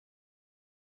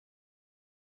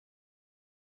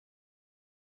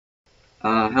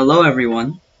Hello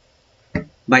everyone.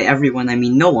 By everyone, I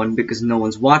mean no one, because no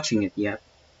one's watching it yet.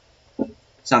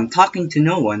 So I'm talking to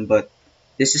no one, but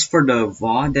this is for the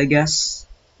VOD, I guess,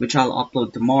 which I'll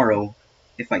upload tomorrow,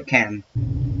 if I can.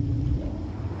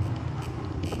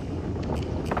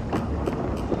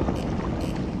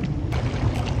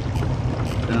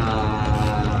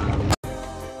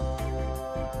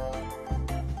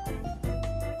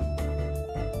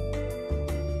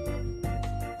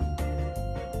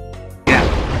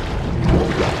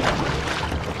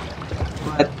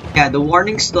 Yeah, the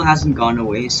warning still hasn't gone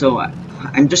away, so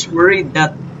I'm just worried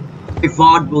that my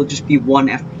VOD will just be 1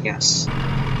 FPS.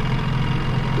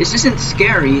 This isn't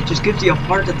scary, it just gives you a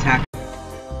heart attack.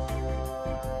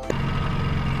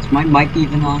 Is my mic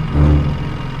even on?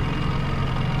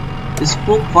 This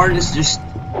whole part is just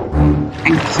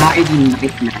anxiety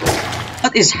nightmare.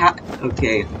 What is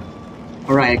okay.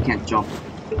 Alright, I can't jump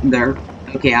there.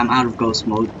 Okay, I'm out of ghost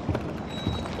mode.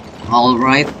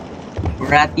 Alright.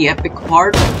 We're at the epic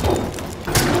part.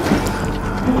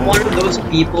 I'm one of those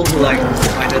people who like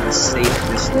find a safe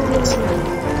distance.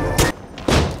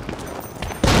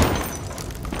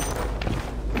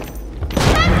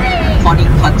 Funny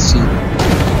cutscene.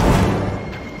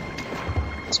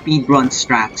 Speedrun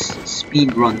strats.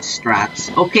 Speedrun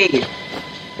strats. Okay,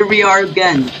 here we are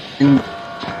again in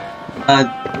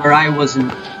where I was in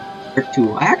part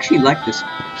 2. I actually like this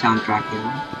soundtrack, you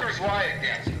know.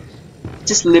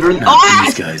 Just literally. Oh,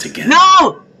 these guys again.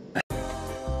 No!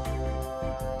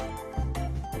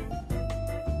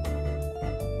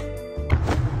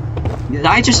 Did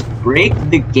I just break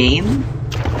the game?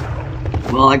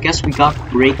 Well, I guess we got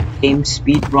break game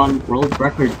speedrun world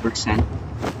record %.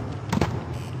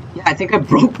 Yeah, I think I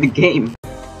broke the game.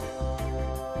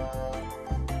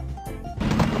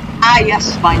 Ah,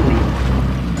 yes, finally.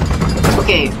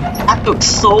 Okay, that took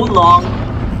so long.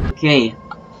 Okay,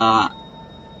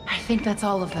 I think that's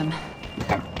all of them.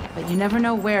 But you never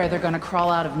know where they're gonna crawl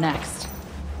out of next.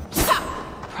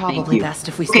 Probably best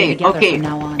if we stay together from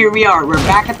now on. Here we are. We're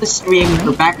back at the stream.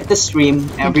 We're back at the stream.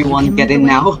 Everyone get in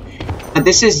now.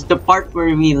 This is the part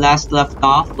where we last left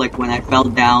off, like when I fell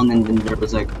down and then there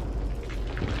was like...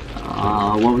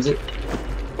 what was it?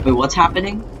 Wait, what's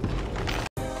happening?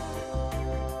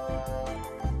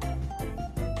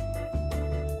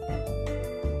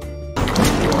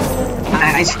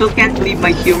 I still can't believe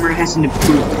my humor hasn't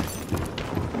improved.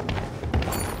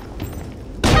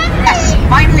 Yes!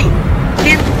 Finally!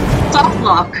 It soft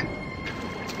lock!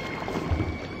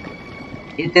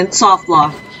 It didn't soft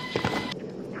lock.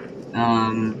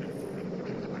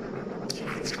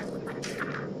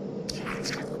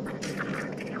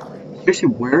 Seriously,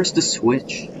 where's the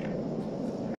switch?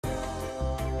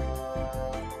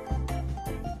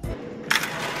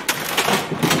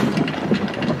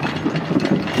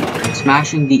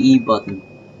 Smashing the E button.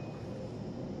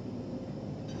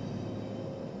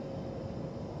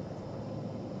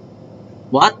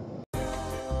 What?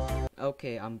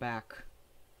 Okay, I'm back.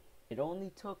 It only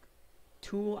took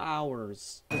 2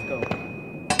 hours. Let's go.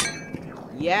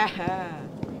 Yeah!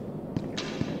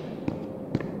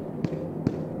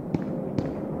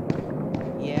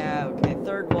 Yeah, okay,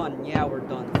 third one. Yeah, we're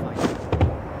done, finally.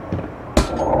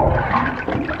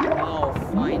 Oh,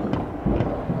 finally.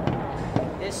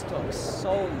 This took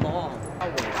so long.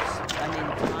 Hours. An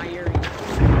entire year.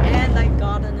 And I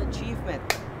got an achievement.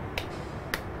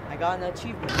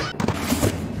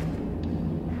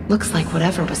 Looks like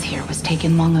whatever was here was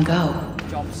taken long ago.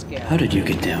 Jump scare. How did you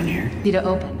get down here? See to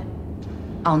open.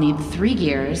 I'll need 3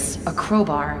 gears, a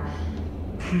crowbar,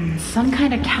 some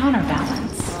kind of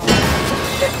counterbalance.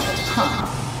 Huh.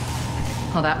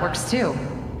 Well, that works too.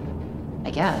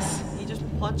 I guess. He just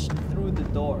punched through the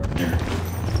door.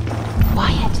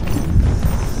 Quiet.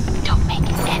 Don't make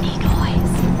any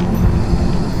noise.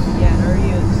 Yeah, there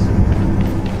he is.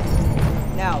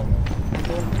 Now, I'm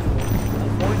going to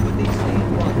avoid what they say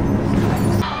and run.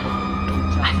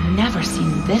 I've never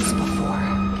seen this before.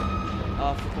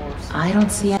 Of course. I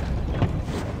don't see it.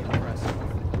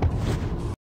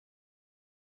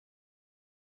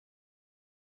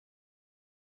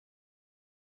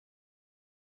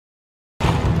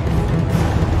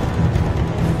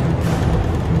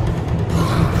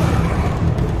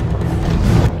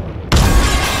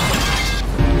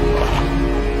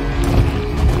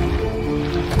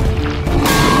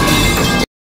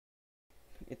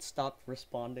 It stopped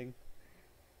responding.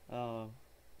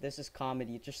 This is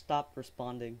comedy. It just stopped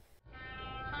responding.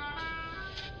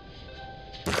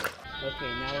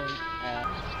 Okay, now we're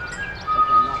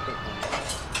okay, not good one.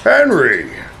 Henry!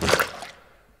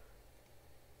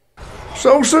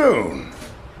 So soon?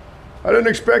 I didn't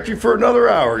expect you for another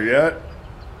hour yet.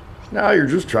 Now you're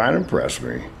just trying to impress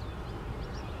me.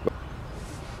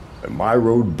 And my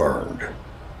road burned.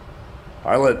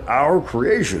 I let our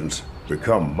creations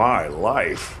become my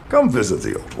life. Come visit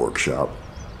the old workshop.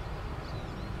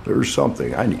 There's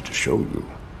something I need to show you.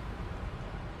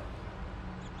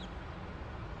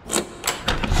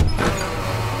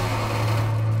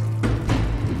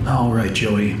 All right,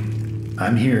 Joey.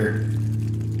 I'm here.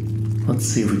 Let's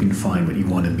see if we can find what you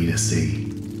wanted me to see.